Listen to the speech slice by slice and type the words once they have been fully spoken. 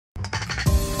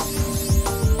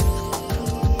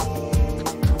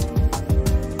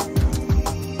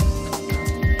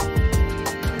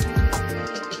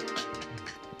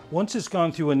Once it's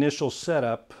gone through initial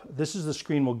setup, this is the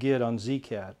screen we'll get on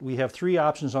ZCAT. We have three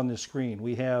options on this screen.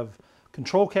 We have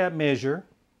controlCAT measure,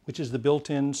 which is the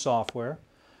built-in software.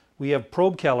 We have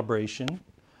probe calibration,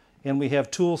 and we have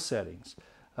tool settings.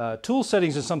 Tool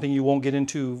settings is something you won't get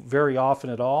into very often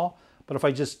at all, but if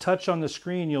I just touch on the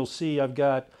screen, you'll see I've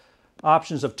got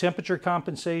options of temperature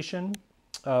compensation,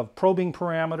 of probing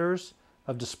parameters,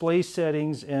 of display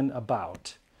settings, and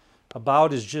about.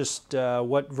 About is just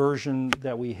what version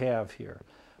that we have here.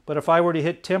 But if I were to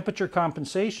hit temperature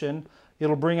compensation,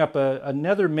 it'll bring up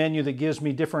another menu that gives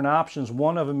me different options.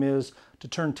 One of them is to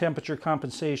turn temperature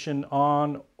compensation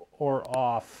on or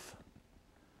off.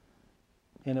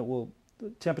 And it will,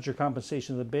 temperature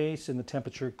compensation of the base and the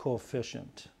temperature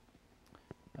coefficient.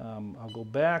 I'll go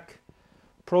back.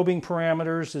 Probing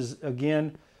parameters is,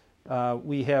 again,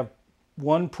 we have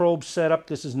one probe setup.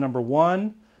 This is number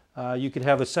 1. You could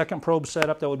have a second probe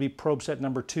setup. That would be probe set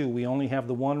number 2. We only have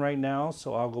the one right now,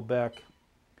 so I'll go back.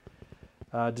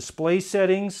 Display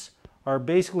settings are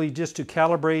basically just to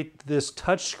calibrate this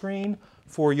touch screen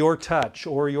for your touch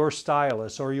or your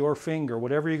stylus or your finger.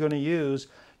 Whatever you're going to use,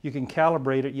 you can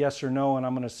calibrate it yes or no, and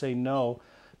I'm going to say no.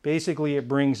 Basically, it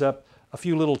brings up a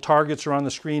few little targets are on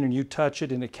the screen and you touch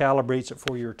it and it calibrates it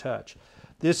for your touch.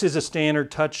 This is a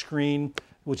standard touch screen,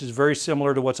 which is very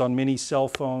similar to what's on many cell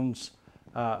phones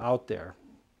out there.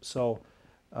 So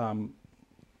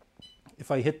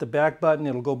if I hit the back button,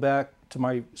 it'll go back to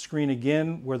my screen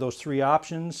again where those three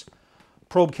options.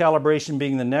 Probe calibration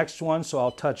being the next one, so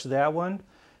I'll touch that one.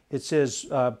 It says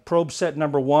probe set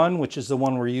number 1, which is the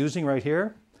one we're using right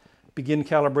here. Begin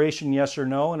calibration, yes or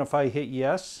no, and if I hit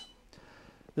yes,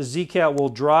 the ZCAT will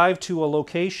drive to a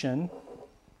location,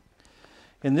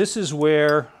 and this is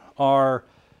where our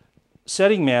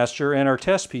setting master and our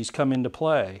test piece come into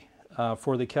play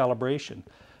for the calibration.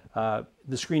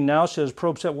 The screen now says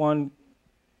probe set 1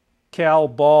 cal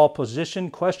ball position,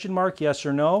 question mark, yes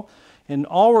or no. And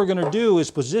all we're going to do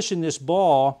is position this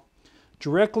ball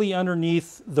directly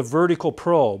underneath the vertical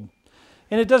probe.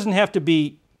 And it doesn't have to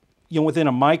be, you know, within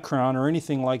a micron or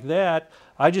anything like that.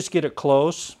 I just get it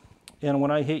close. And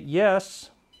when I hit yes,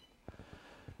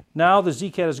 now the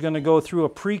ZCAT is going to go through a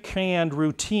pre-canned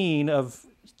routine of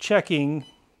checking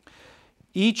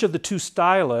each of the two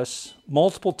stylus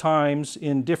multiple times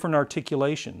in different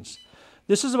articulations.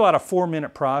 This is about a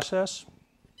 4-minute process.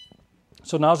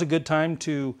 So now's a good time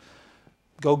to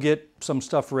go get some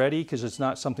stuff ready because it's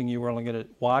not something you were only going to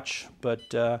watch. But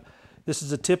this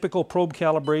is a typical probe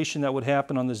calibration that would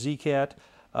happen on the ZCAT.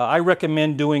 I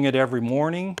recommend doing it every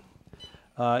morning.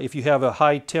 If you have a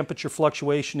high temperature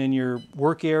fluctuation in your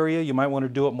work area, you might want to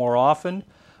do it more often.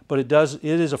 But it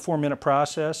is a 4-minute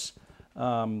process.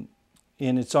 And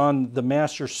it's on the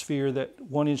master sphere, that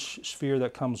 1-inch sphere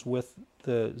that comes with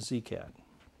the ZCAT.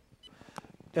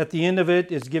 At the end of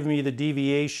it, it's giving me the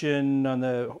deviation on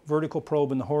the vertical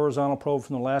probe and the horizontal probe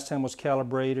from the last time it was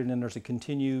calibrated, and there's a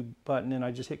continue button, and I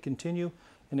just hit continue,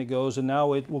 and it goes, and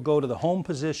now it will go to the home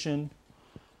position,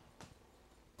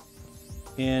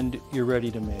 and you're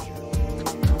ready to measure.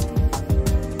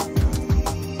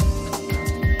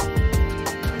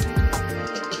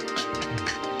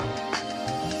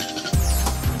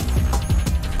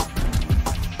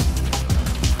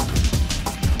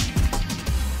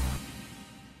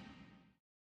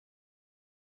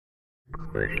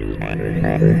 Versus